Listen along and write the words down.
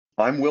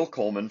I'm Will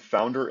Coleman,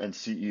 founder and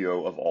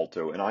CEO of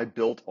Alto, and I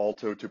built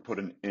Alto to put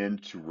an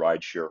end to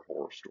rideshare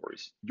horror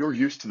stories. You're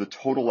used to the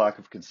total lack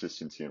of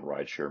consistency in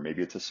rideshare.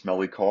 Maybe it's a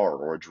smelly car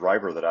or a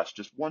driver that asks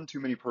just one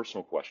too many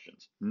personal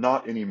questions.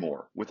 Not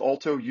anymore. With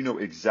Alto, you know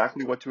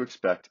exactly what to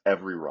expect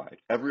every ride.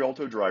 Every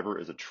Alto driver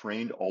is a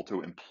trained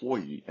Alto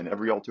employee, and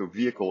every Alto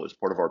vehicle is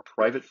part of our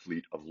private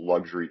fleet of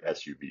luxury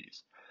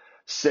SUVs.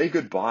 Say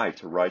goodbye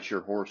to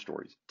rideshare horror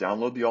stories.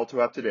 Download the Alto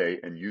app today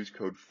and use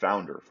code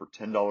FOUNDER for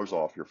 $10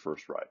 off your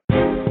first ride.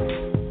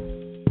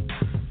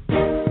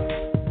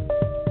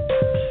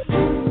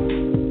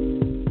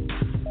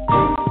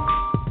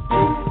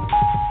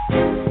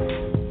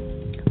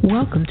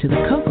 Welcome to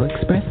the Cocoa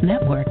Express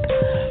Network.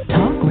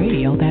 Talk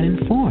radio that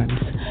informs.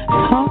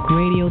 Talk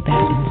radio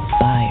that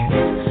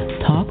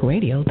inspires. Talk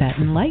radio that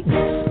enlightens.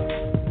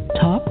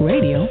 Talk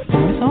radio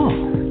for us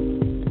all.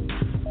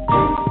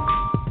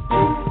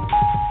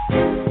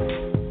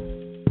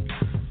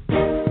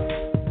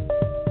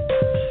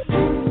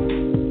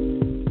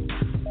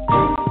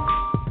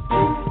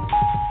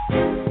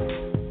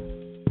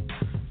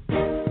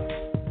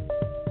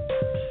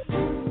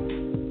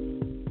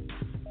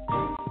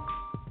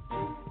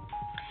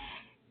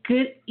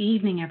 Good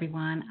evening,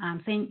 everyone.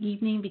 I'm saying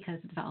evening because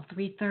it's about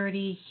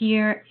 3:30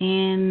 here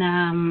in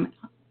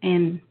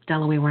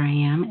Delaware, where I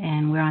am,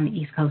 and we're on the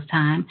East Coast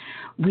time.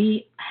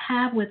 We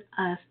have with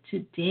us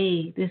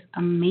today this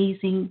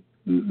amazing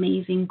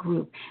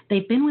group.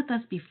 They've been with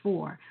us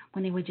before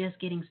when they were just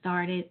getting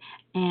started,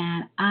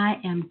 and I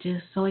am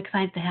just so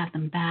excited to have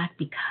them back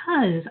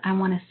because I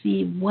want to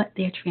see what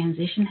their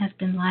transition has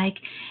been like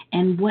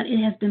and what it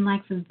has been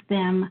like for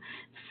them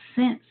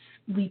since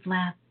we've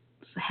last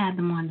had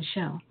them on the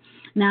show.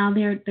 Now,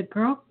 they're the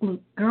girl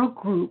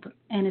group,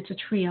 and it's a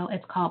trio.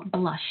 It's called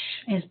Blush.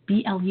 It's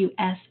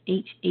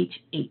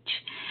BLUSHHH.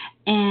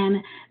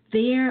 And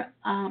they're,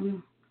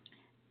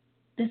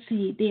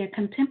 they're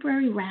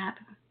contemporary rap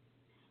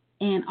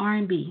and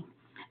R&B.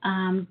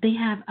 They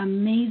have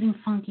amazing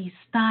funky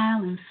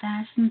style and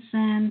fashion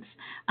sense,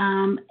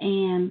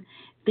 and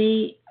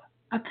they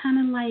are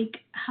kind of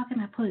like, how can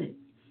I put it?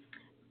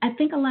 I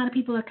think a lot of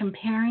people are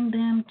comparing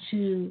them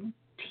to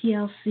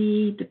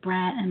TLC,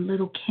 DeBrat, and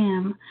Little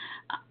Kim.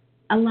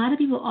 A lot of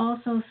people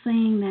also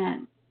saying that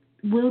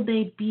will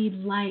they be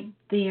like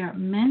their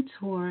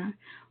mentor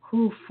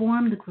who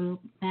formed the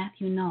group,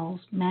 Mathew Knowles.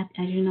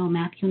 As you know,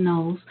 Mathew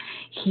Knowles,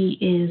 he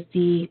is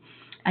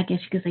I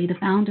guess you could say, the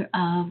founder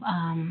of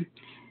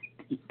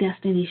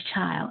Destiny's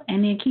Child.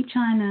 And they keep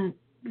trying to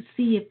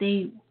see if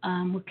they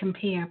would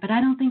compare, but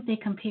I don't think they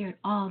compare at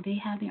all. They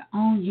have their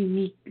own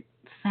unique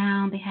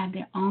sound. They have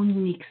their own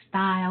unique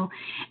style,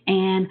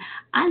 and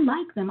I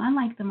like them. I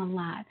like them a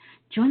lot.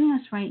 Joining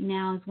us right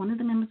now is one of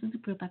the members of the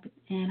group,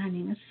 and her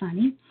name is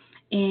Sunny,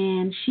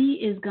 and she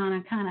is going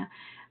to kind of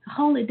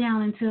hold it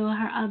down until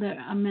her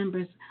other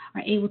members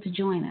are able to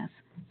join us.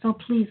 So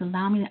please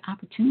allow me the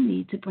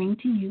opportunity to bring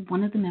to you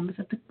one of the members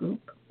of the group,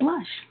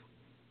 Blush.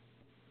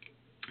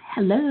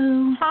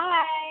 Hello.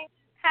 Hi,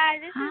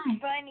 this is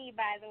Bunny,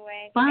 by the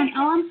way. Bunny.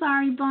 Oh, I'm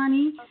sorry,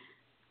 Bunny.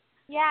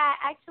 Yeah,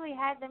 I actually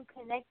had them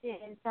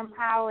connected, and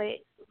somehow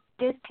it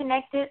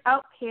disconnected.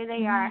 Oh, here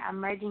they are. I'm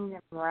merging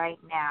them right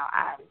now.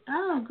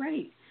 Oh,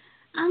 great.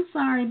 I'm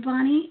sorry,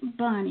 Bunny.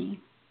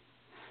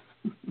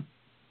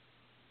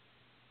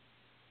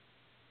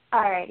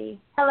 Alrighty.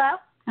 Hello?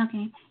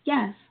 Okay.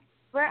 Yes.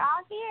 We're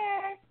all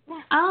here.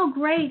 Oh,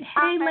 great.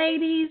 Hey,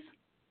 ladies.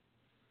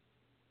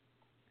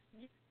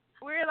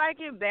 We're like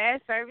in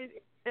bad service.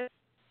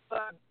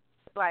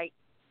 Like,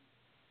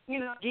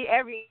 get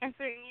every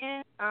answer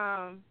in.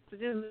 So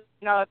just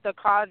if the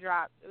call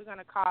drops, we're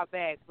gonna call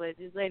back. But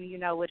just letting you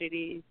know what it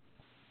is.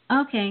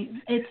 Okay,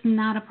 it's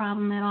not a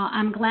problem at all.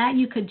 I'm glad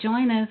you could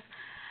join us.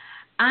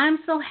 I'm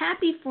so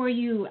happy for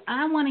you.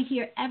 I want to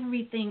hear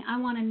everything. I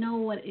want to know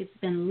what it's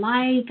been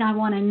like. I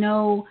want to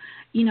know,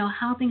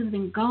 how things have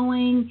been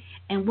going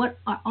and what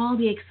are all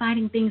the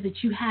exciting things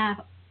that you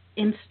have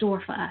in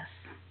store for us.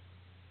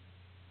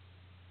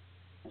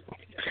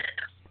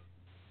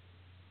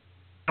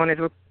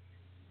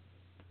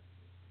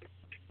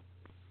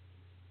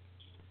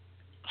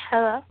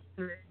 Hello?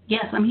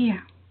 Yes, I'm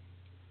here.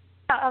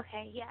 Oh,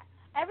 okay, yeah.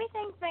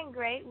 Everything's been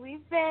great.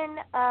 We've been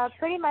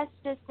pretty much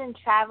just been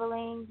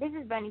traveling. This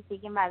is Bunny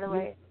speaking, by the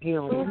way.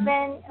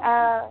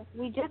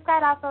 We just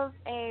got off of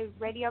a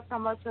radio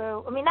promo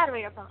tour. I mean, not a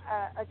radio promo,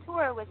 a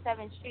tour with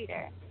 7th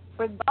Streeter.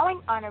 We're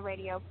going on a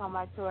radio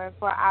promo tour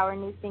for our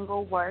new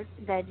single, Work,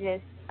 that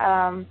just,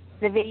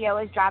 the video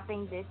is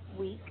dropping this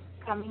week,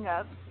 coming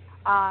up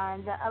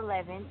on the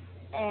 11th.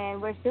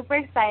 And we're super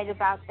excited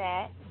about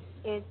that.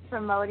 It's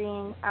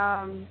promoting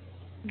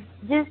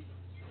just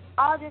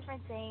all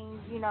different things,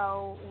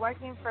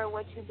 working for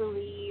what you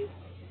believe,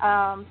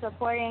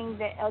 supporting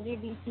the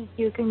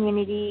LGBTQ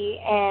community,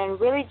 and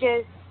really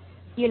just,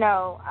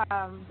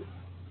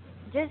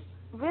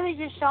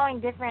 just showing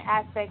different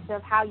aspects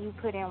of how you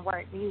put in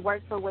work. You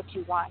work for what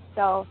you want.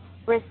 So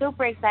we're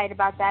super excited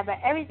about that, but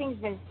everything's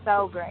been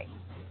so great.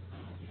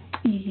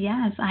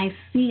 Yes, I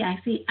see. I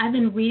see. I've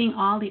been reading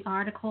all the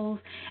articles,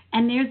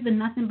 and there's been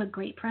nothing but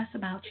great press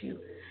about you.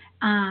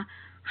 Uh,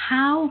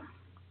 how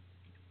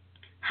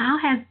how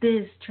has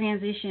this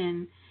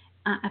transition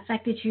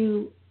affected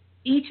you,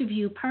 each of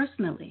you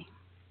personally?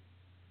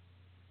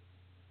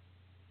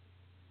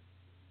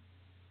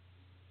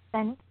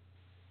 Then,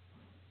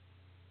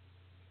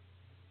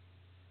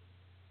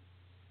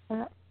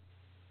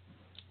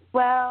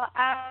 well,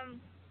 I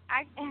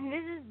and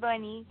this is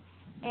Bunny,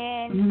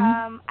 and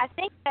Hmm. I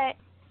think that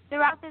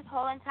throughout this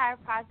whole entire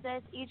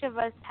process, each of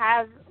us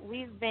have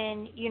we've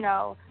been,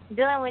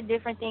 dealing with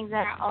different things in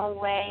our own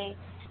way.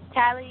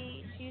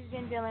 Callie, she's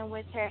been dealing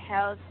with her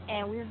health,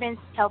 and we've been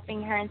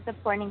helping her and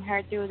supporting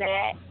her through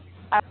that.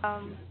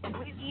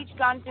 We've each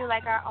gone through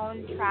like our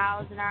own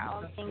trials and our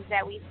own things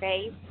that we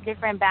face,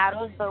 different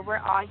battles, but we're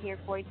all here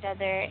for each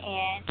other,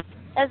 and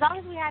as long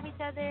as we have each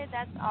other,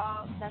 that's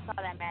all. That's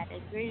all that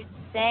matters. We're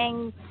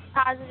staying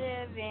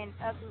positive and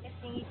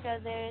uplifting each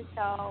other,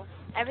 so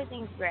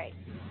everything's great.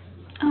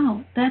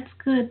 Oh, that's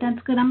good. That's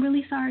good. I'm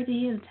really sorry to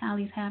hear that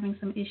Tally's having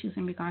some issues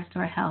in regards to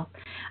her health.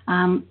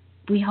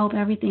 We hope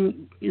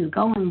everything is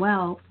going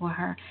well for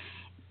her.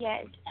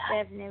 Yes,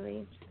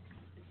 definitely.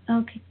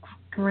 Okay,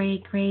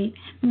 great, great.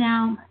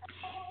 Now,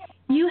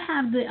 you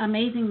have the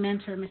amazing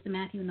mentor, Mr.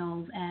 Matthew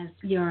Knowles, as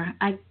your,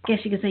 I guess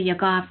you could say, your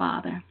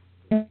godfather.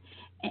 So,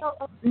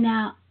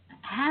 Now,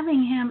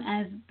 having him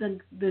as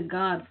the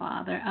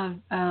godfather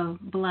of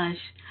Blush,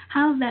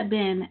 how's that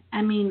been?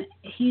 I mean,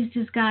 he's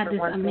just got this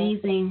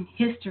amazing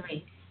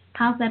history.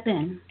 How's that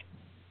been?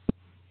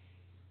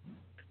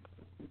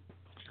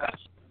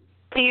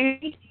 Can you hear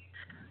me?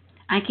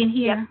 I can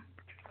hear.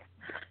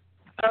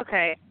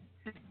 Okay.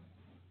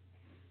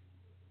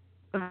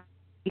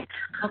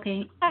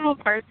 Okay, I'm a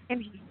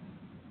person.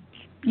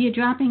 you're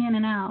dropping in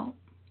and out.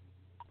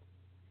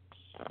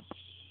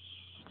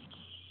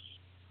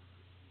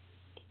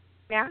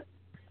 Yeah.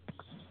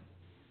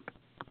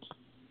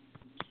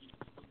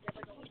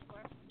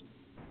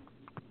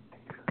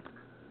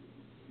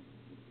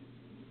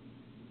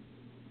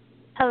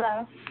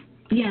 hello.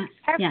 Yes,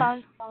 Her yes.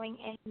 phone's going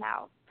in and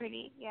out.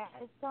 Pretty, yeah,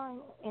 it's going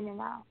in and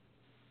out.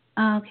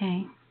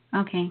 Okay,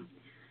 okay.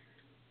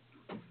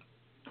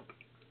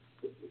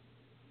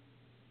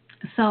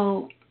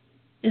 So,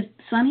 is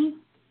Sunny?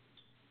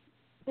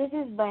 This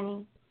is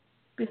Bunny.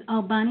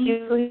 Oh, Bunny?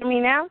 You hear me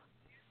now?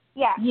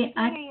 Yeah, Yeah, we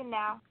can hear you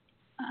now.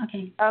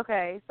 okay.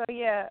 Okay. So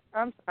yeah,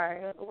 I'm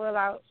sorry. Well,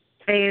 I'll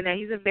say that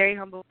he's a very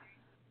humble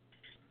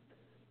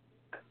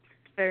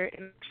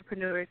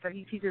entrepreneur. So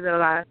he teaches a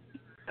lot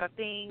of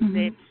things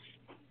Mm-hmm.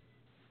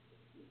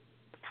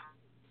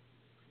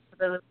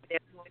 that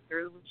went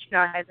through, which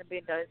hasn't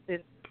been done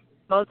since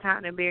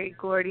Motown and Barry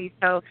Gordy.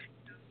 So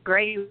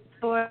great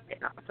for it,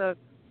 and also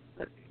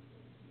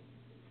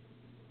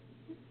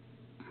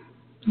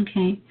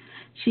Okay.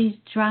 She's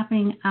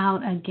dropping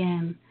out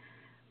again.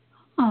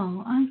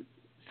 Oh, I'm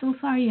so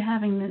sorry you're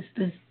having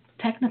this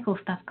technical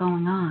stuff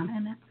going on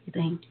and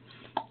everything.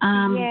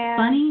 Yeah.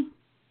 Bunny?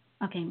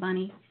 Okay,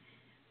 Bunny.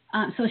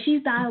 So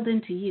she's dialed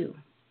into you.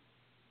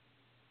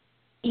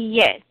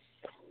 Yes.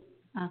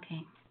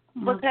 Okay.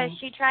 Because Okay.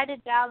 she tried to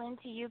dial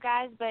into you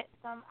guys, but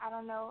I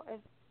don't know if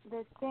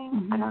the thing,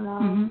 Mm-hmm. I don't know.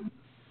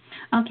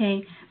 Mm-hmm.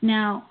 Okay.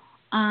 Now,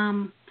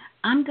 I'm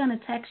gonna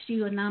text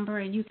you a number,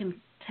 and you can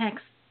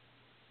text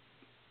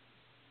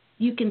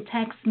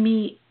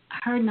me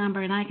her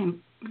number, and I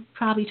can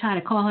probably try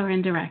to call her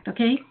in direct.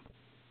 Okay.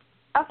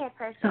 Okay,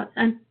 perfect. So,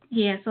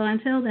 yeah. So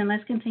until then,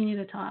 let's continue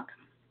to talk.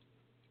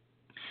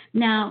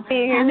 Now, can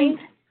you hear me?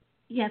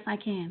 Yes, I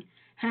can.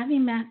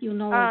 Having Matthew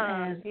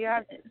Knowles as,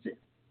 Yeah.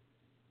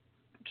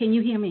 can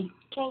you hear me?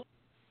 Okay.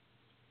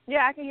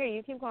 Yeah, I can hear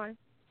you. Keep going.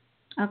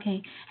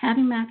 Okay.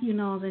 Having Matthew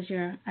Knowles as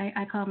your,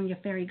 I call him your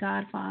fairy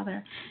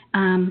godfather.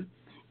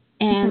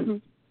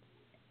 And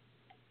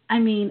I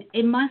mean,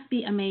 it must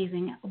be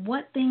amazing.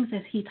 What things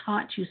has he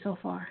taught you so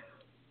far?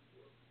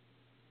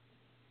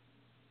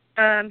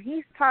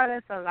 He's taught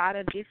us a lot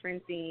of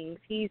different things.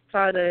 He's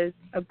taught us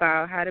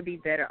about how to be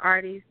better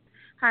artists,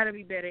 how to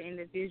be better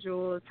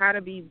individuals, how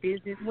to be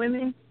business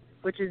women,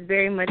 which is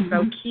very much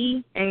so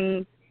key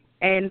and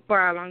for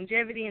our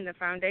longevity and the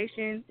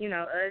foundation,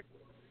 us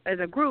as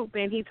a group.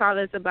 And he taught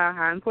us about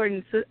how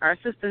important our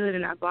sisterhood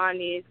and our bond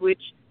is,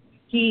 which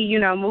he,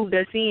 moved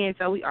us in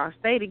so we all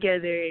stay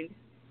together. And,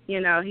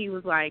 he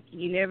was like,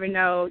 you never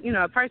know,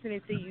 a person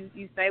until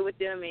you stay with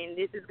them, and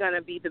this is going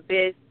to be the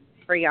best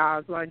for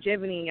y'all's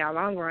longevity and y'all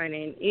long run.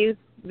 And it's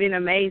been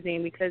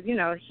amazing because,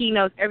 he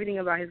knows everything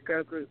about his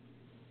girl group.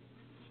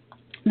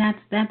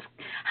 That's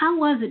how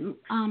was it?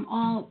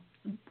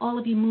 All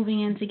of you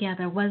moving in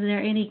together. Was there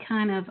any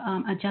kind of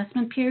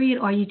adjustment period,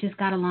 or you just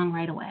got along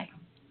right away?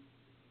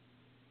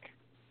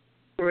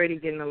 Already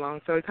getting along,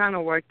 so it kind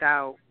of worked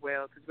out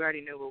well because we already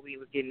knew what we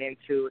were getting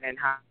into and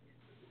how.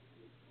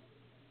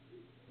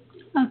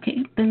 Okay,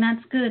 then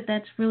that's good.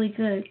 That's really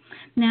good.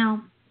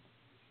 Now,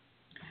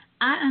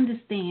 I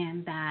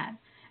understand that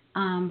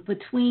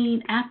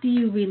between after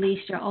you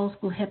released your old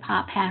school hip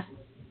hop past,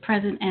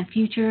 present, and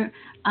future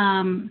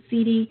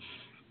CD,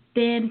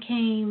 then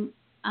came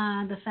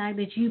the fact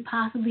that you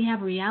possibly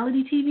have a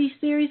reality TV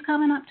series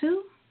coming up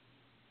too?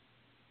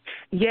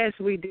 Yes,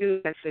 we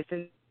do. It's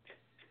the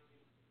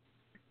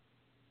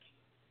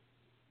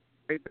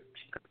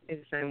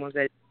same ones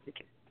that.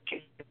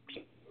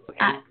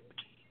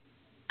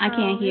 I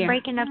can't hear. You're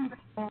breaking up.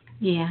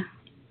 Yeah.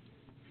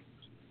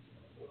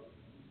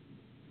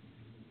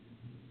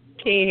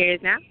 Can you hear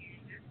it now?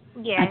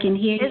 Yeah. I can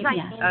hear you. It's like,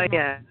 Yes. Oh,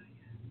 yeah.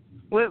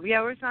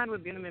 We're signed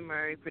with Benham and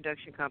Murray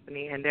Production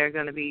Company, and they're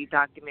going to be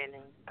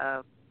documenting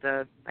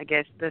the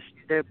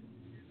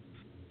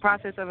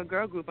process of a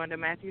girl group under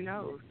Mathew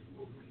Knowles.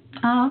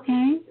 Oh,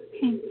 okay.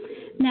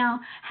 Now,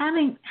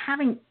 having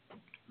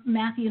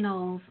Mathew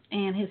Knowles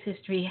and his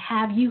history,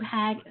 have you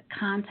had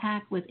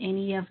contact with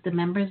any of the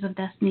members of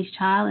Destiny's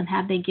Child, and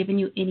have they given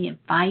you any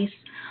advice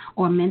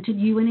or mentored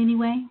you in any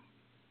way?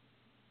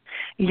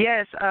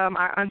 Yes,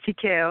 our auntie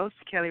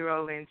Kelly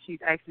Rowland, she's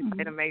actually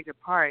played a major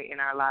part in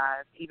our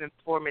lives, even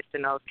before Mr.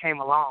 Knowles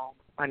came along.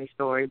 Funny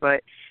story,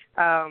 but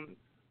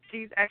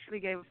she's actually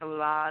gave us a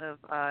lot of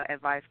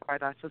advice for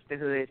our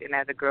sisterhood and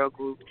as a girl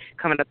group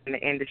coming up in the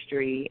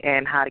industry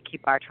and how to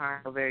keep our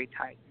triangle very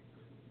tight.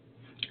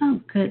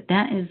 Oh, good.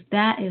 That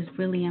is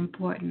really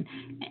important,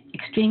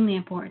 extremely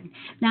important.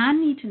 Now, I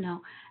need to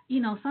know,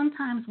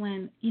 sometimes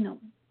when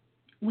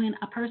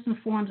a person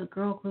forms a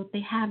girl group,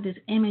 they have this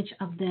image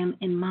of them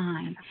in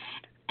mind,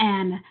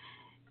 and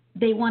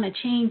they want to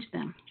change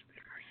them.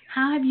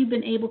 How have you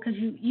been able, because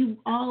you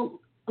all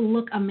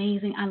look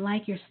amazing, I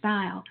like your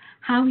style,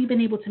 how have you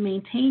been able to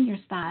maintain your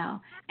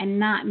style and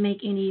not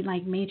make any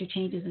major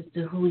changes as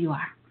to who you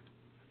are?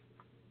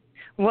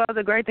 Well,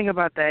 the great thing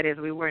about that is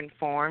we were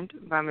informed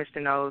by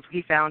Mr. Knowles.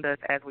 He found us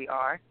as we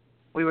are.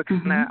 We were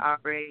kind of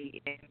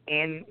already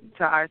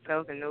into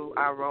ourselves and knew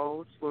our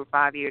roles. We were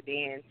 5 years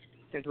in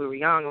since we were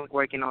young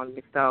working on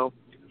it. So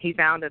he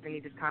found us and he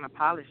just kind of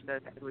polished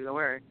us as we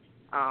were,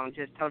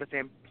 just told us to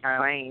embrace our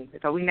lanes.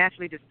 So we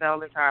naturally just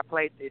fell into our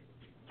places.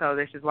 So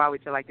this is why we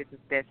feel like this is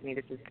destiny.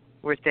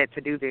 We're set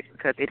to do this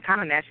because it kind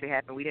of naturally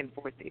happened. We didn't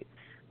force it.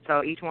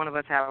 So each one of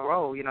us have a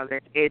role.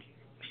 There's edge,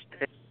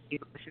 there's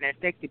blush, and there's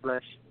sexy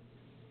blush.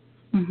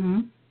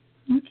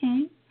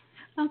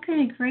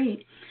 Okay,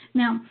 great.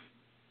 Now,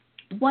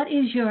 what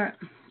is your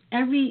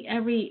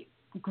every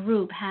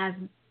group has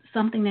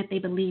something that they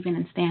believe in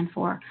and stand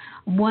for.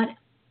 What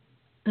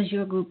does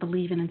your group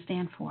believe in and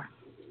stand for?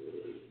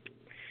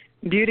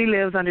 Beauty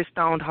lives under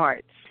stoned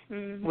hearts,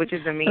 which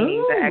is the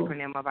meaning, the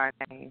acronym of our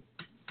name.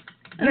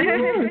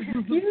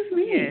 Excuse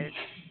me. Yes.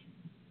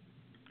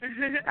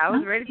 I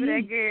was ready for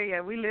that, girl.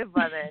 Yeah, we live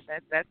by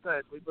that. That's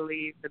us. We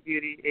believe the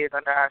beauty is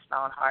under our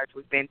stone hearts.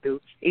 We've been through.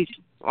 Each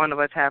one of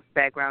us have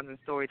backgrounds and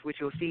stories, which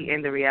you'll see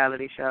in the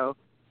reality show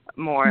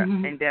more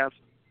in depth,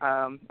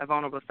 a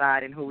vulnerable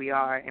side and who we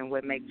are and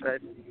what makes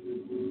us.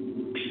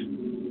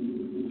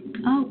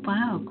 Oh,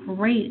 wow.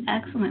 Great.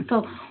 Excellent.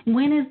 So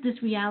when is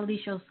this reality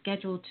show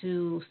scheduled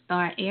to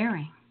start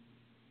airing?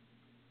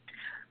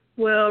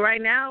 Well,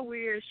 right now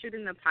we're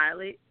shooting the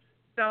pilot.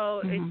 So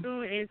as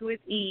soon as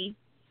with E,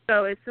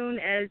 so as soon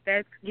as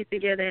that get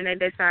together and they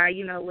decide,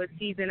 what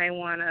season they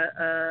want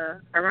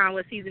to, around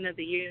what season of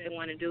the year they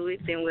want to do it,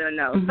 then we'll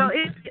know. So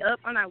it's up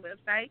on our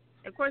website.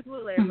 Of course,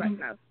 we'll let everybody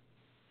know.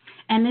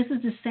 And this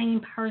is the same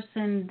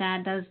person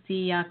that does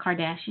the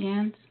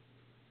Kardashians?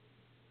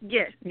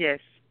 Yes.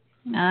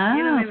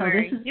 Oh, so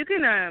this is... You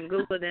can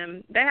Google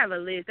them. They have a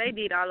list. They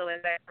did all the way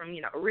back from,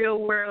 Real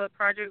World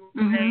Project.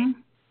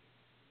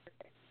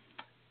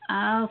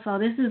 Oh, so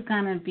this is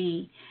going to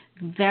be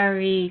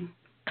very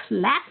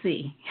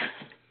classy.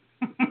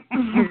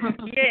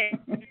 Yeah.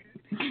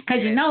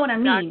 Because you know what I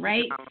mean,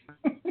 right?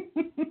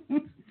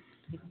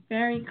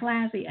 Very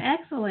classy.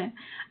 Excellent.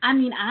 I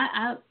mean,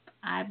 I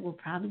will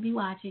probably be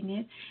watching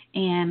it.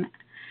 And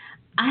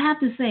I have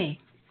to say,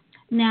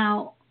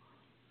 now,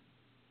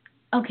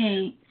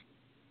 okay,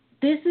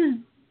 this is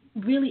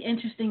really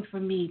interesting for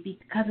me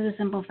because of the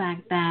simple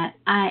fact that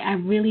I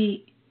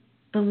really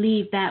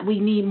believe that we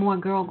need more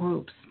girl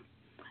groups.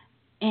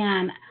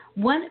 And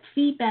what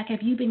feedback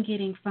have you been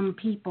getting from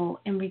people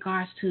in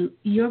regards to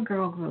your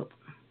girl group?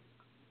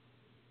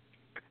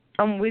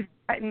 We've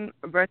gotten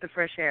a breath of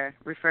fresh air,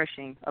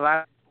 refreshing. A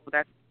lot of people,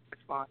 that's the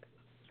response.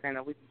 Saying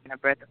that we've gotten a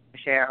breath of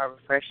fresh air or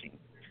refreshing.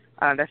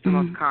 That's the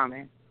most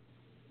common.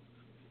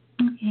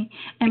 Okay.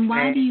 And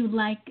why do you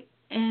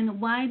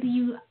why do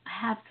you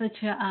have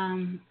such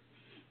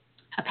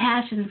a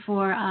passion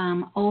for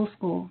old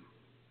school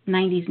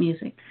 90s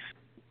music?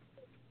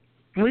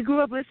 We grew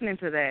up listening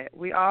to that.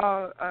 We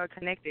all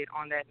connected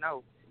on that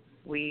note.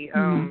 We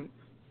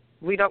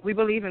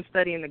believe in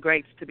studying the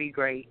greats to be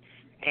great,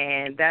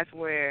 and that's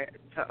where,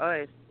 to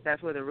us,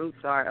 that's where the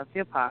roots are of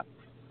hip hop.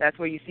 That's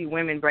where you see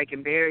women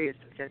breaking barriers,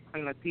 such as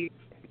Queen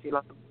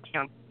Latifah,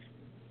 Kim.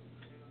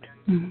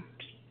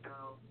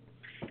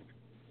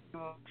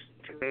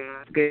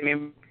 Good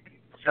memory,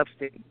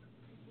 substance.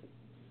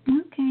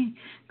 Okay,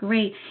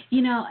 great.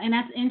 And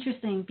that's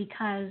interesting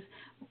because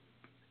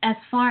as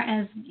far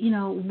as,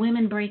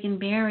 women breaking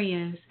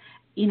barriers,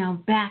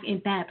 back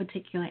in that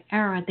particular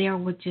era, there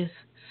were just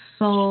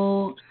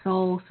so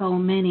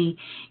many.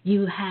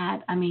 You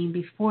had,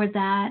 before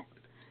that,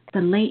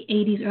 the late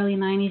 80s, early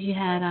 90s, you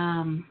had,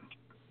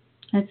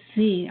 let's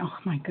see, oh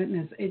my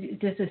goodness, it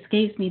just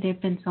escapes me. There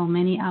have been so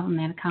many of them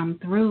that have come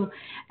through.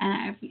 And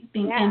I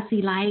think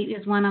MC Light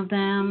is one of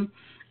them.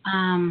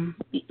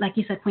 Like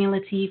you said, Queen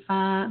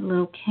Latifah,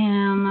 Lil'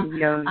 Kim.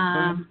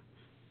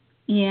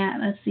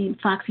 Let's see,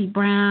 Foxy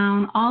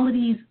Brown. All of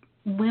these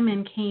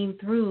women came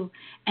through,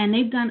 and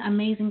they've done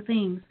amazing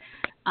things,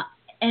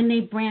 and they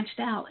branched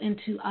out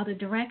into other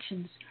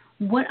directions.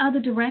 What other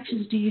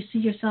directions do you see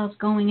yourselves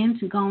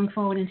going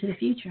forward into the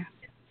future?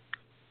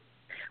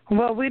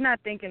 Well, we're not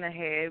thinking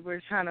ahead.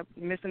 We're trying to,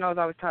 Mr. Knowles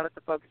always taught us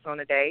to focus on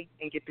the day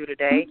and get through the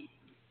day,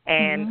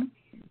 and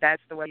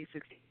that's the way you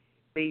succeed.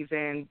 Believes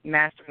in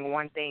mastering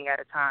one thing at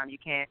a time. You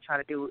can't try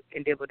to do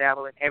and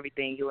dibble-dabble in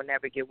everything. You will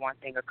never get one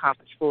thing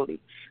accomplished fully.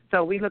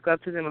 So we look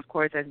up to them, of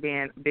course, as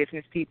being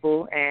business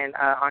people and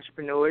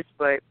entrepreneurs,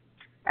 but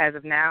as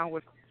of now,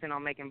 we're focusing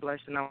on making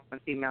Blush the number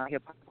one female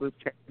hip-hop group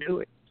to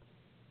do it.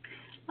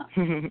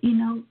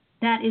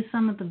 That is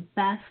some of the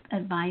best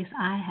advice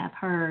I have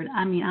heard.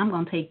 I'm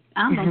gonna take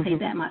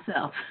that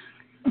myself.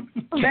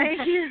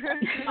 Thank you.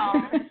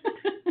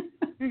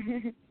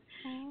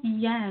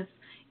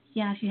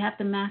 Yes, you have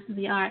to master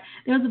the art.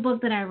 There was a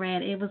book that I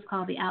read. It was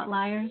called The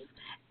Outliers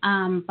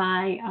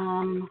by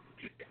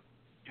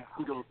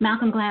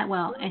Malcolm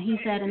Gladwell, and he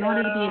said in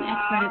order to be an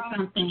expert at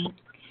something,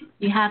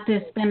 you have to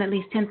spend at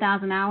least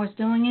 10,000 hours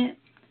doing it.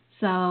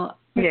 So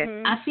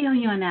I feel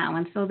you on that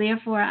one. So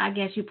therefore, I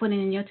guess you're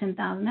putting in your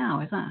 10,000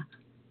 hours, huh?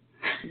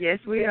 Yes,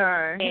 we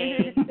are.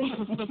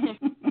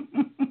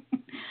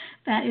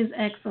 That is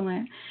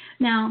excellent.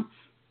 Now,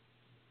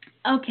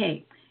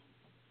 okay,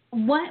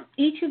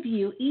 each of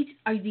you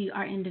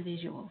are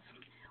individuals.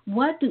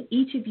 What do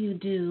each of you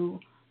do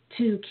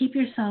to keep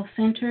yourself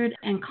centered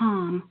and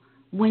calm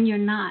when you're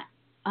not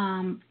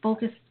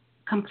focused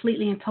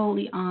completely and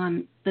totally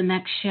on the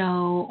next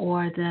show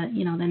or the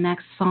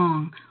next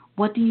song?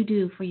 What do you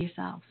do for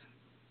yourselves?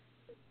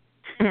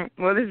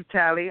 Well, this is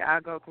Tally. I'll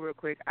go real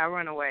quick. I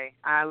run away.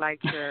 I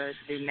like to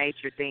do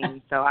nature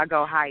things, so I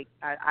go hike.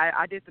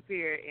 I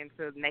disappear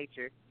into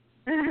nature.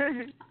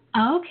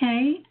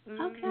 Okay.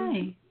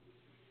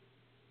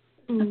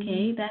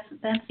 Okay,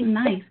 that's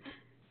nice.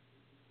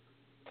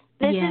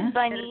 This is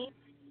Bunny,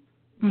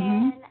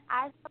 and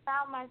I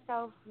surround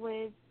myself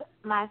with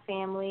my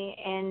family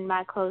and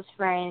my close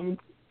friends,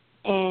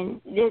 and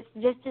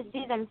just to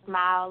see them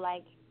smile,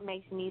 like,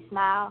 makes me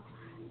smile.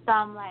 So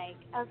I'm like,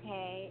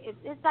 okay,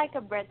 it's like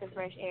a breath of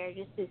fresh air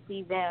just to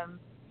see them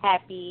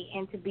happy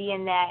and to be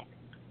in that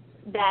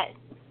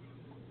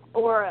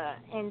aura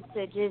and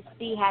to just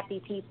see happy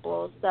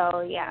people.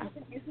 So, yeah.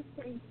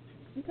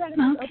 You kind of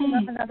open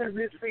up another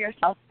route for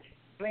yourself.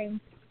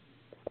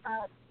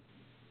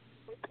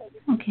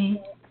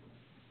 Okay.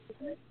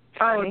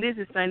 Oh, this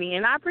is Sunny,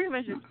 and I pretty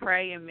much just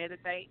pray and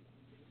meditate.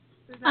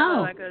 Just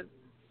have like a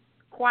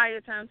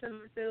quiet time to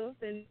myself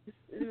and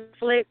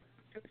reflect.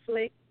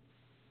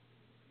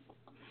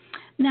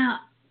 Now,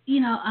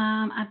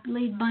 I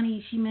believe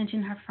Bunny, she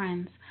mentioned her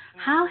friends.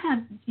 How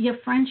have your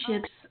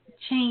friendships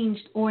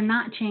changed or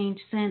not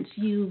changed since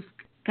you've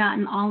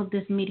gotten all of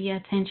this media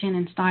attention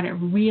and started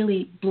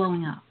really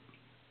blowing up?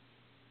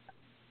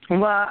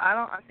 Well,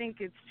 I think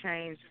it's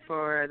changed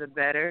for the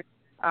better.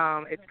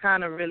 It's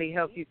kind of really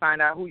helped you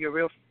find out who your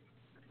real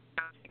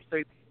friends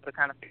are, to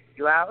kind of figure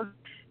you out.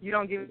 You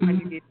don't get what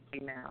you get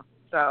now.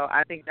 So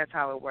I think that's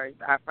how it works.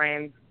 Our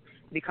friends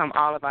become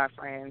all of our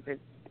friends.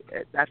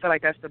 I feel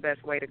like that's the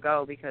best way to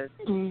go because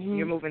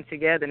you're moving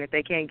together, and if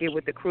they can't get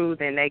with the crew,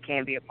 then they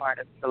can't be a part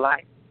of the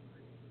life.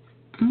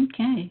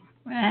 Okay.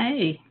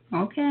 Hey.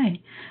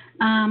 Okay.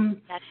 Now,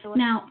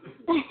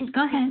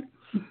 go ahead.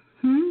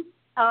 Oh,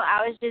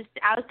 I was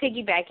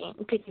piggybacking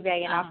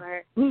off of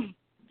her.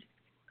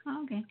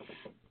 Okay.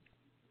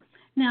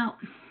 Now.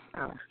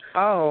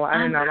 Oh, I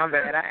didn't know. My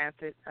bad. I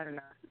answered. I don't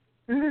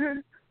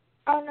know.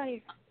 Oh no,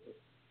 you.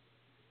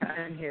 I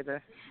didn't hear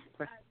the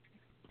question.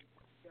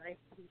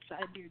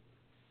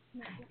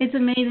 It's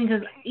amazing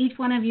because each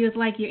one of you is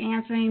like you're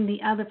answering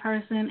the other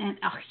person, and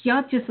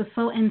y'all just are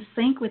so in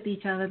sync with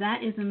each other.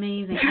 That is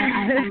amazing.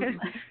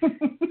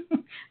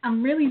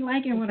 I'm really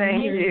liking what I'm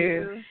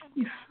hearing. Thank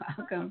you. You're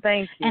welcome.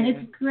 Thank you. And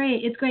it's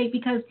great. It's great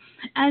because,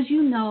 as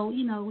you know,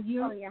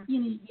 you're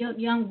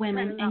young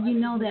women, and you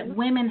know that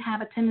women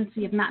have a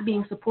tendency of not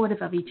being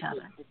supportive of each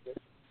other.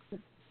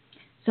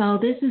 So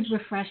this is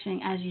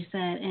refreshing, as you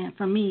said, and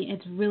for me,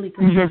 it's really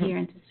good to hear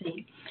and to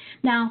see.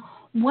 Now,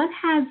 what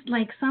has,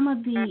 like, some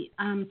of the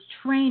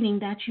training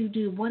that you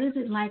do, what is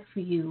it like for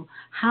you?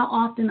 How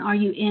often are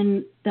you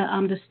in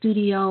the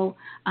studio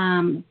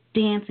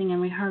dancing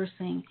and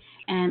rehearsing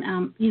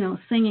and,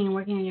 singing and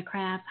working on your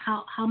craft?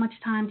 How much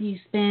time do you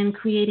spend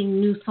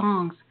creating new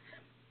songs?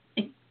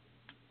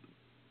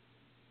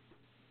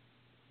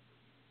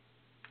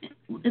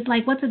 It's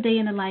like, what's a day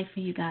in the life for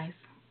you guys?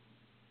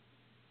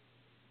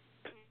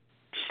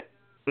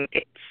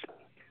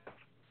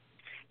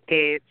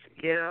 It's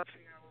get up,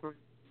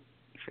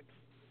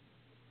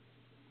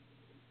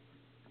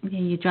 Okay,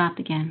 you dropped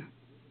again.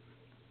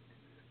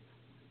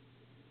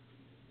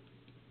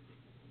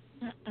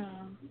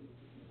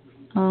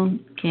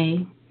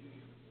 Okay.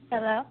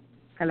 Hello?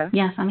 Hello?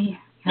 Yes, I'm here.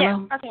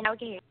 Hello? Yeah. Okay, now we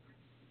can hear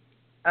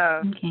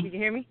Okay. Okay. Did you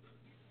hear me?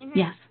 you.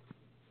 Yes.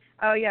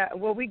 Oh, yeah.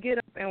 Well, we get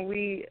up and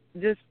we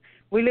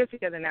live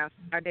together now.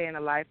 Our day in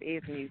the life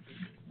is music.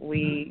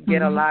 We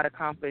get a lot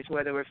accomplished,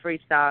 whether we're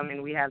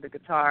freestyling, we have the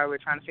guitar, we're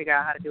trying to figure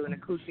out how to do an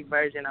acoustic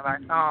version of our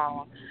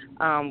song,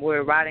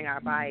 we're riding our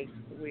bikes,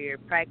 we're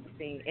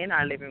practicing in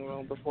our living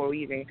room before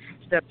we even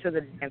step to the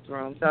dance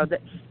room. So the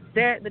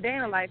day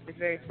in the life is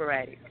very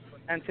sporadic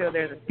until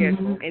there's a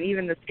schedule, and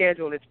even the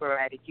schedule is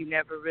sporadic. You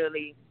never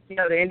really,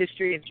 the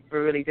industry is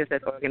never really just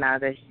as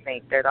organized as you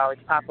think. There's always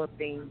pop-up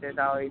things, there's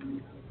always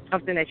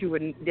something that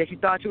you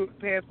thought you were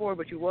prepared for,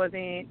 but you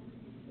wasn't.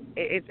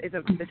 It's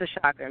a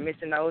shocker.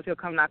 Mr. Knowles, he'll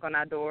come knock on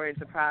our door and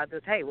surprise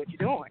us. Hey, what you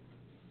doing?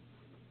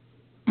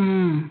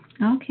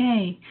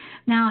 Okay.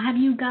 Now, have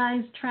you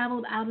guys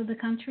traveled out of the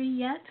country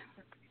yet?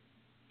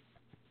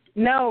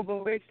 No,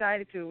 but we're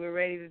excited to. We're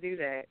ready to do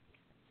that.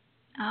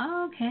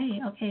 Okay.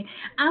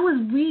 I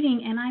was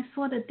reading and I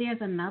saw that there's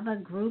another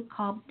group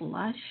called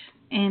Blush,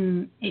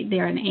 and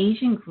they're an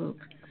Asian group,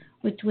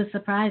 which was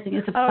surprising.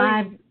 It's a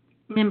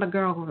 5-member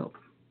girl group.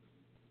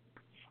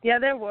 Yeah,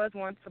 there was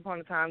once upon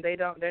a time.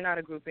 They're not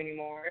a group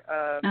anymore.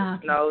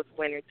 Okay. Knowles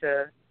went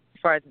into,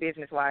 as far as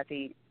business-wise,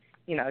 he,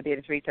 did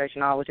his research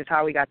and all, which is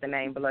how we got the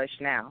name Blush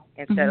now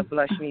instead of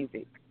Blush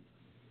Music.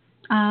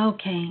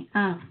 Okay.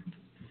 Because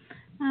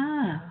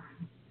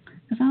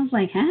I was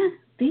like,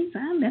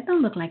 that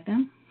don't look like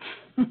them.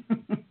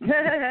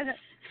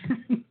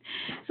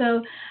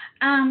 So,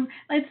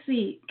 let's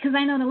see. Because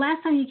I know the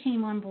last time you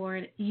came on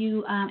board,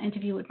 you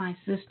interviewed with my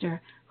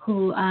sister,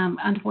 who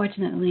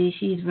unfortunately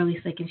she's really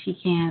sick and she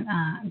can't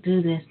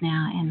do this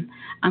now, and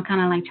I'm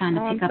kind of like trying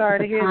to pick up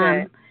the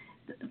baton.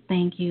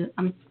 Thank you.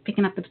 I'm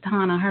picking up the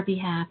baton on her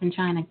behalf and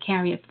trying to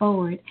carry it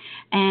forward.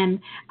 And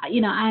I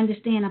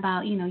understand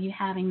about you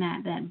having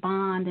that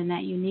bond and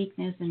that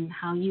uniqueness and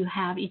how you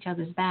have each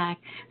other's back.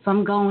 So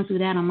I'm going through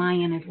that on my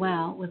end as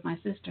well with my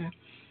sister.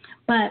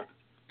 But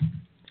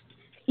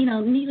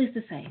needless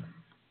to say,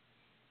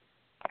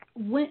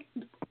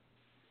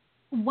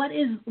 what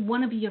is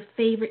one of your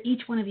favorite?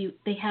 Each one of you,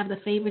 they have the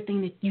favorite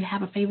thing that you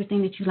have a favorite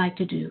thing that you like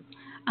to do.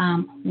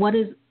 What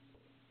is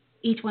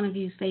each one of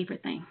you's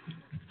favorite thing?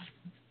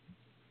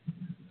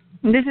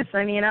 This is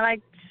Sunny, and I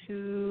like to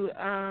do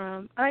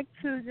a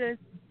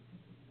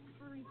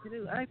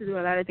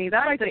lot of things.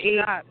 I like to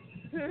eat.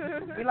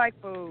 We like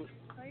food.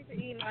 I like to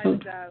eat and like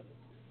to shop.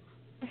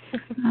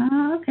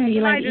 Oh, okay.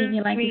 You like eating,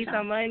 you like to need shop.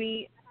 some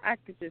money. I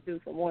could just do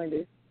some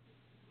wonders.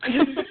 I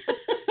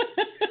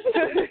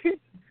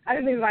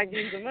just need like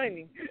getting some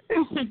money.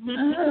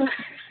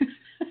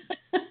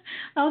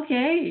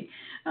 Okay.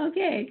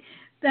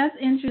 That's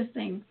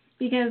interesting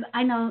because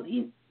I know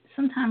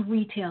sometimes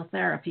retail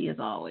therapy is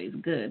always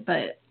good,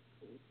 but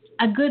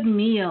a good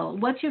meal.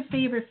 What's your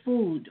favorite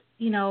food?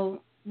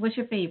 What's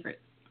your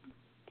favorite?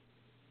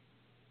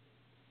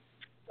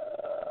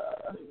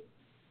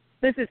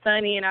 This is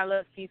Sunny, and I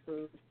love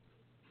seafood.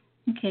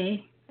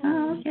 Okay.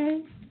 Oh,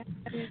 okay.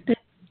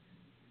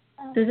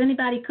 Does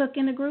anybody cook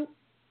in the group?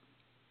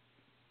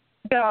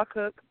 We all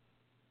cook.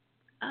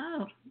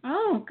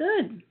 Oh,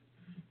 good.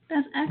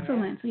 That's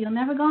excellent. So you'll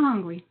never go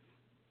hungry.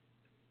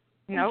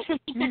 Nope.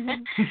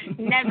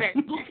 Never.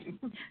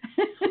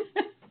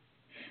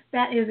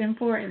 That is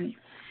important.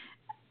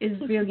 It's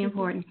really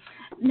important.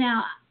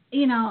 Now,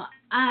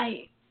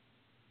 I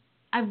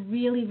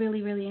really,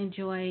 really, really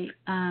enjoy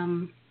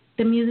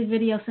the music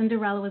video.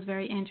 Cinderella was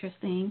very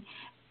interesting,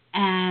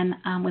 and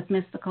with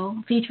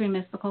featuring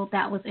Mystical,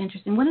 that was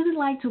interesting. What is it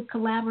like to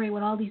collaborate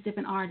with all these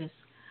different artists?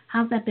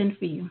 How's that been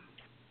for you?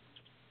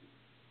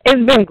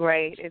 It's been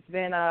great. It's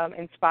been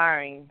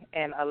inspiring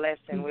and a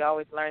lesson. We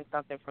always learn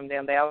something from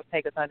them. They always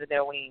take us under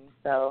their wings.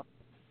 So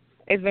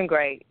it's been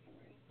great.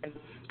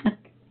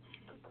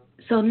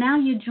 So now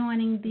you're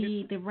joining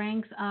the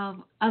ranks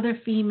of other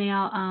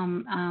female,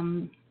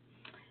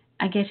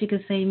 I guess you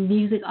could say,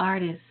 music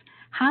artists.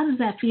 How does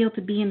that feel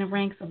to be in the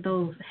ranks of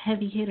those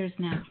heavy hitters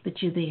now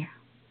that you're there?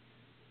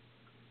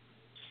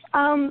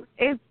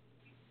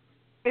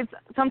 It's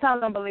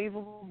sometimes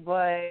unbelievable,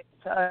 but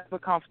we're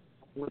comfortable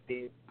with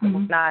it.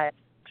 It's not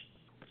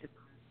just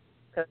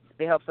because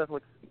it helps us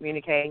with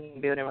communicating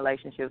and building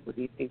relationships with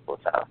these people.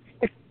 So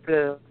it's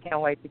good.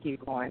 Can't wait to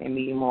keep going and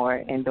meeting more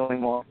and doing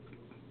more.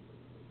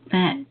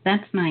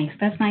 That's nice.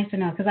 That's nice to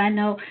know because I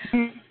know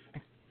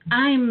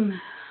I'm,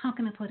 how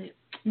can I put it,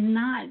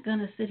 not going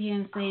to sit here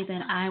and say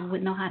that I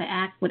would know how to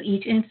act with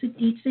each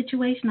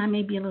situation. I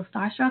may be a little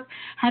starstruck.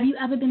 Have you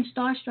ever been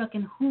starstruck,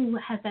 and who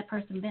has that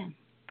person been?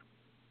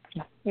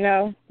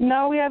 No,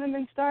 we haven't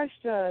been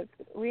starstruck.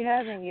 We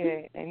haven't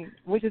yet, and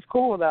which is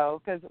cool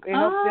though, because it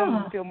helps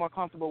them feel more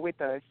comfortable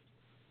with us.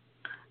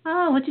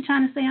 Oh, what you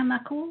trying to say? I'm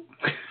not cool?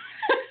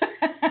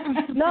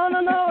 No,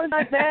 it's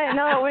not that.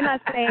 No, we're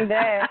not saying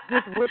that.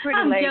 Just we're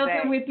pretty laid back. I'm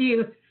joking with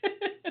you.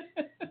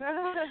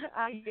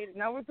 I get it.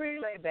 No, we're pretty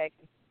laid back.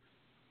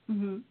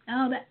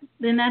 Oh,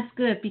 then that's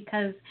good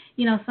because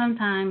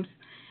sometimes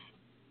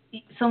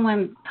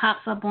someone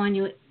pops up on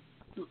you,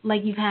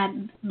 like you've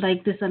had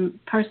like this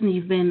person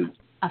you've been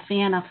a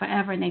fan of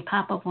forever, and they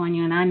pop up on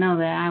you, and I know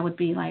that I would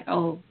be like,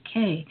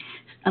 okay,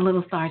 a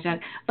little starstruck.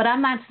 But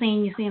I'm not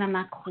saying you're saying I'm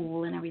not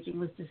cool and everything. It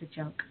was just a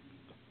joke.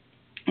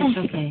 It's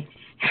okay.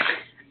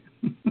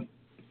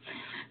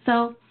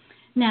 So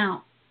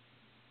now,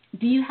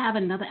 do you have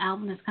another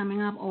album that's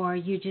coming up, or are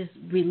you just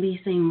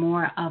releasing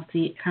more of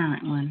the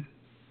current one?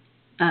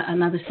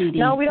 Another CD?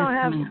 No, we don't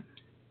have. Coming up?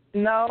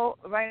 No,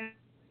 right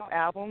now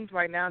albums.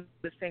 Right now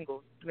the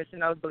singles. Mr.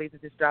 Knowles believes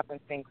it's just dropping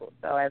singles.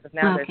 So as of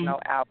now, there's no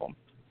album.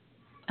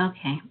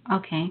 Okay,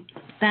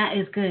 that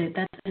is good.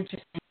 That's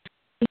interesting.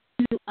 Do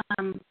you,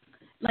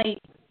 like,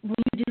 will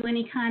you do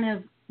any kind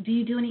of? Do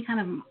you do any kind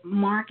of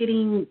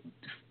marketing,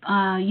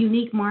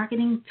 unique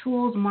marketing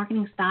tools,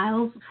 marketing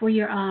styles for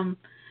your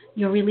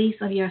release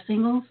of your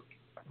singles?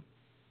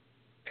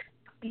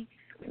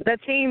 The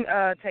team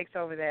takes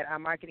over that. Our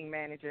marketing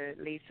manager,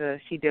 Lisa,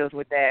 she deals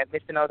with that.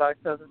 Mr. Knowles always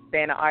tells us to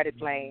stay in the artist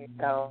lane,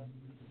 so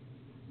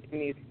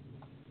music.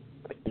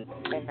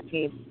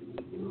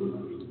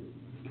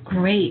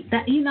 Great.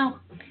 That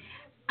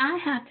I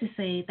have to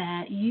say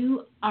that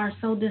you are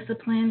so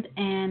disciplined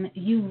and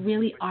you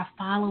really are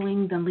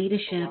following the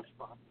leadership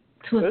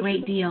to a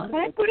great deal.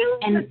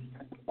 And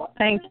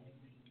thank you.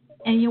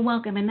 And you're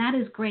welcome. And that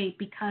is great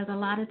because a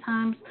lot of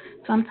times,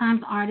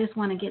 sometimes artists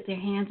want to get their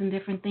hands in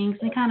different things.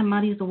 And it kind of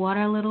muddies the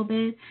water a little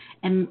bit.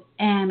 And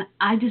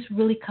I just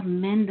really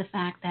commend the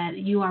fact that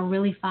you are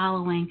really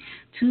following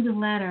to the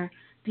letter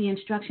the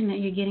instruction that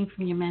you're getting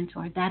from your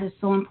mentor. That is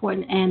so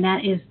important. And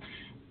that is,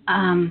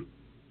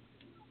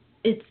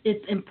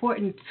 it's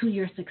important to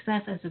your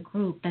success as a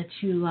group that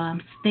you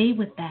stay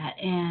with that.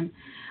 And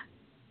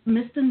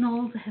Mr.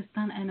 Knowles has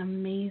done an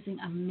amazing,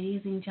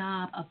 amazing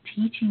job of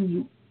teaching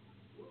you.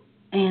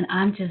 And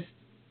I'm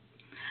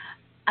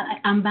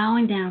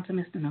bowing down to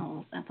Mr.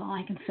 Knowles. That's all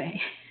I can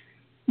say.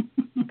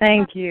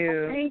 Thank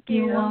you. Thank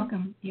you. You're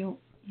welcome.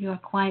 You're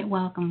quite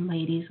welcome,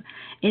 ladies.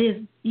 It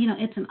is,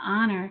 it's an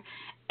honor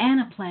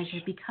and a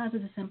pleasure because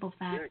of the simple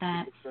fact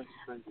that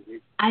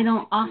I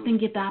don't often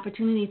get the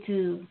opportunity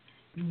to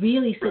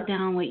really sit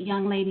down with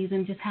young ladies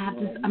and just have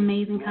this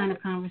amazing kind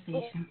of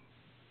conversation.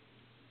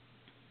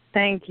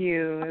 Thank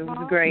you. It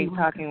was great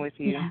talking with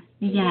you.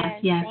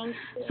 Yes.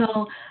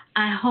 So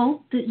I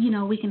hope that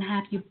we can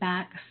have you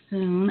back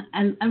soon,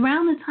 and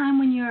around the time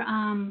when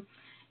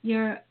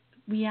your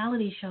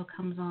reality show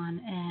comes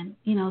on, and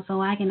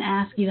so I can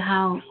ask you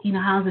how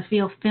does it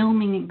feel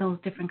filming those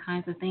different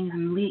kinds of things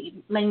and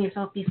letting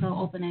yourself be so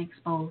open and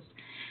exposed.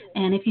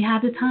 And if you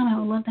have the time, I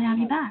would love to have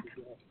you back.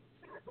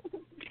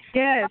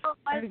 Yes,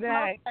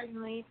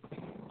 exactly.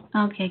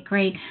 Okay,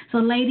 great. So,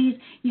 ladies,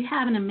 you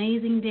have an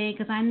amazing day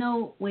because I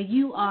know where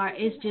you are,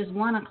 it's just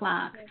 1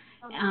 o'clock.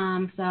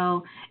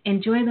 So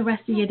enjoy the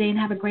rest of your day and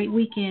have a great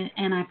weekend.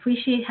 And I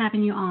appreciate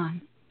having you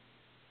on.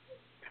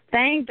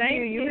 Thank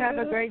you. You have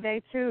a great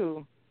day,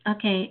 too.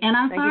 Okay, and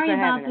I'm sorry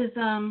about this.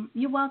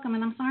 You're welcome,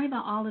 and I'm sorry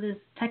about all of this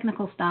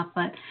technical stuff,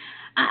 but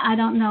I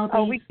don't know.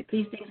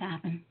 These things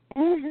happen.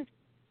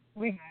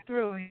 We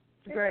through.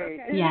 It's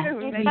great. Yes,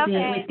 we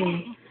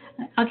did.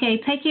 Okay,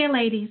 take care,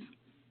 ladies.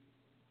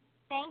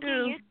 Thank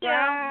you. You too.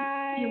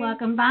 Bye. You're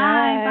welcome.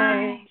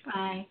 Bye.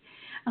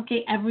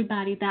 Okay,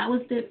 everybody, that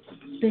was the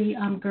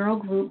girl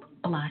group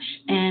Blush,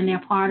 and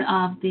they're part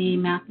of the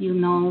Mathew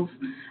Knowles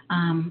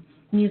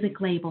music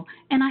label.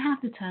 And I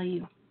have to tell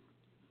you,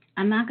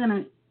 I'm not going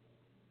to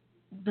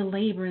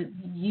belabor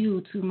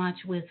you too much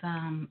with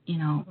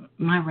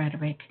my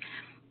rhetoric,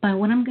 but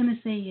what I'm going to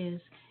say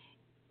is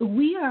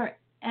we are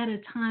at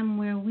a time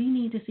where we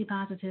need to see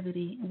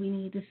positivity. We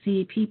need to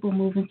see people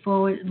moving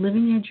forward,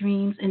 living their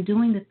dreams, and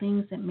doing the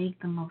things that make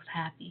them most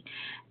happy.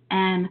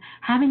 And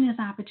having this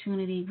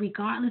opportunity,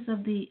 regardless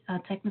of the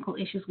technical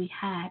issues we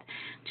had,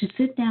 to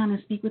sit down and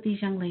speak with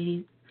these young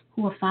ladies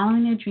who are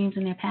following their dreams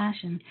and their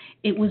passion,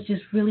 it was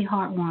just really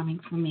heartwarming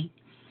for me.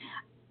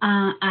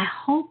 I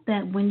hope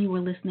that when you were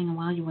listening and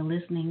while you were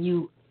listening,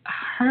 you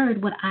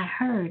heard what I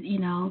heard,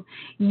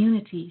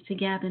 unity,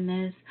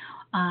 togetherness.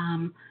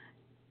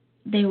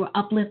 They were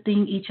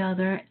uplifting each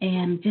other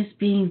and just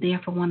being there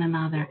for one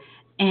another.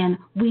 And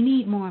we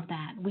need more of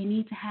that. We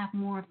need to have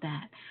more of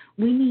that.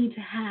 We need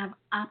to have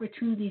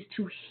opportunities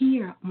to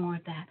hear more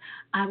of that.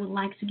 I would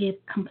like to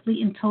give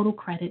complete and total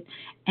credit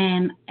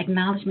and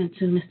acknowledgement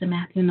to Mr.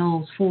 Mathew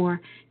Knowles for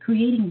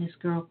creating this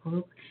girl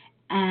group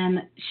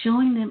and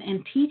showing them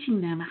and teaching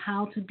them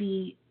how to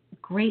be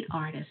great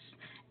artists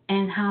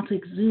and how to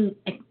exude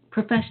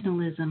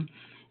professionalism.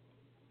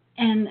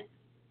 And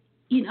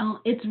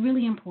it's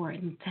really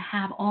important to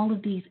have all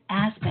of these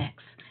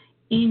aspects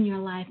in your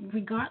life,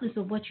 regardless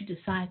of what you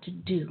decide to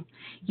do.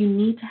 You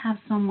need to have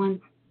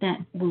someone that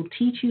will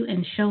teach you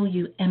and show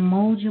you and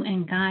mold you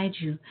and guide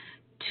you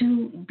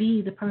to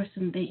be the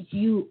person that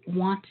you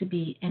want to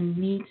be and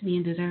need to be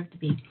and deserve to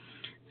be.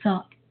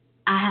 So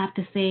I have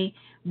to say,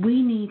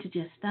 we need to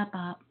just step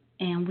up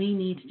and we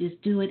need to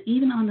just do it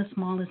even on the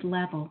smallest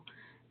level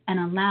and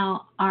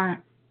allow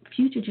our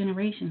future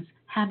generations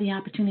have the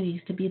opportunities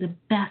to be the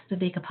best that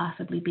they could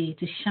possibly be,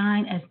 to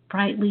shine as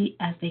brightly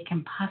as they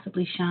can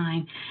possibly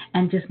shine,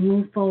 and just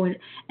move forward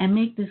and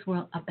make this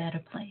world a better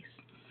place.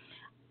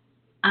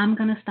 I'm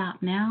going to stop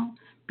now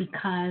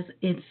because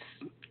it's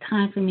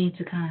time for me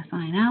to kind of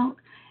sign out.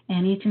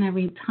 And each and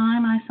every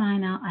time I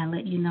sign out, I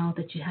let you know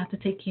that you have to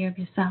take care of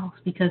yourself,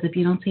 because if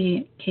you don't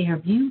take care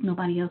of you,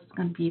 nobody else is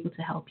going to be able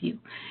to help you.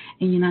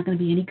 And you're not going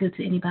to be any good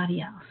to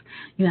anybody else.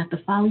 You have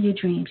to follow your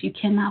dreams. You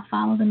cannot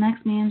follow the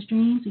next man's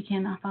dreams. You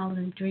cannot follow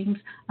the dreams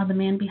of the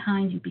man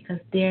behind you, because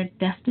their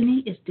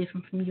destiny is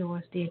different from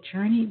yours. Their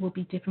journey will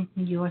be different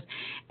from yours,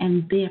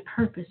 and their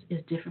purpose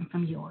is different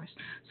from yours.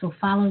 So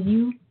follow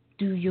you,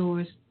 do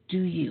yours, do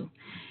you.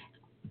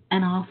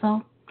 And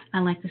also,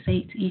 I'd like to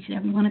say to each and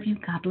every one of you,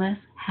 God bless.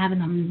 Have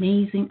an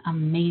amazing,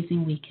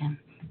 amazing weekend.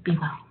 Be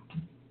well.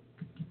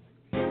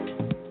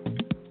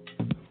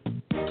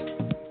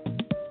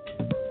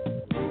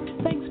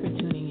 Thanks for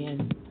tuning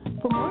in.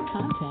 For more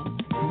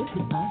content,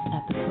 visit us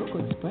at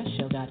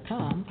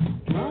thecocoexpressshow.com,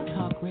 Blog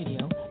Talk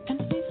Radio, and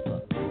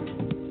Facebook.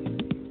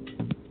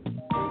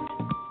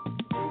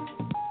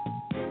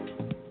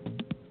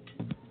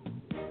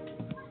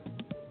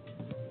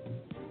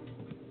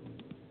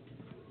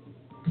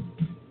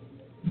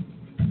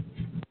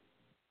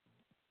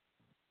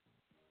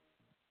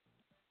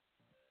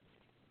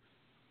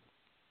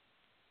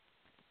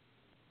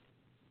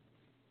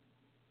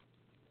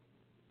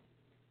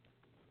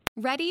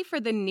 Ready for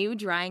the new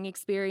drying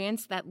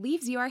experience that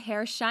leaves your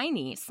hair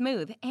shiny,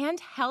 smooth, and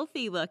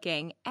healthy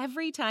looking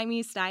every time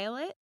you style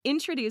it?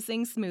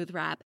 Introducing Smooth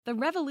Wrap, the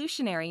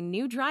revolutionary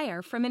new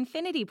dryer from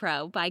Infinity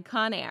Pro by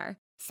Conair.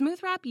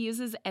 Smooth Wrap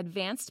uses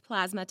advanced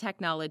plasma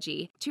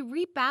technology to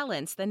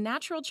rebalance the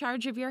natural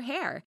charge of your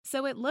hair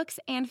so it looks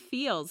and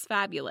feels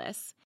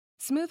fabulous.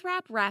 Smooth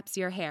Wrap wraps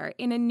your hair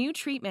in a new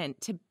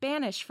treatment to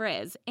banish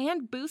frizz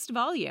and boost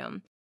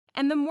volume.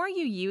 And the more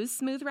you use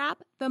Smooth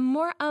Wrap, the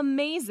more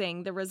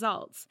amazing the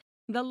results.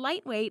 The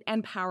lightweight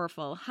and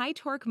powerful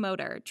high-torque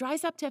motor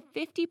dries up to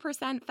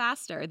 50%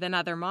 faster than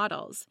other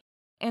models.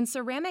 And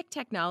ceramic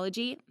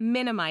technology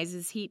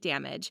minimizes heat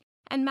damage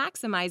and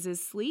maximizes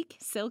sleek,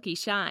 silky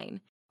shine.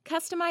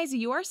 Customize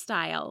your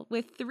style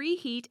with 3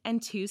 heat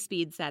and 2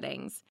 speed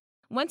settings.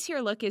 Once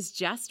your look is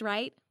just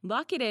right,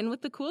 lock it in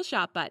with the Cool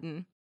Shop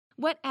button.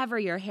 Whatever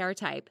your hair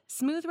type,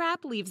 Smooth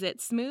Wrap leaves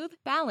it smooth,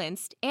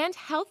 balanced, and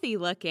healthy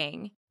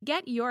looking.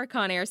 Get your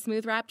Conair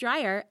Smooth Wrap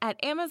dryer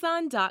at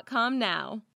Amazon.com now.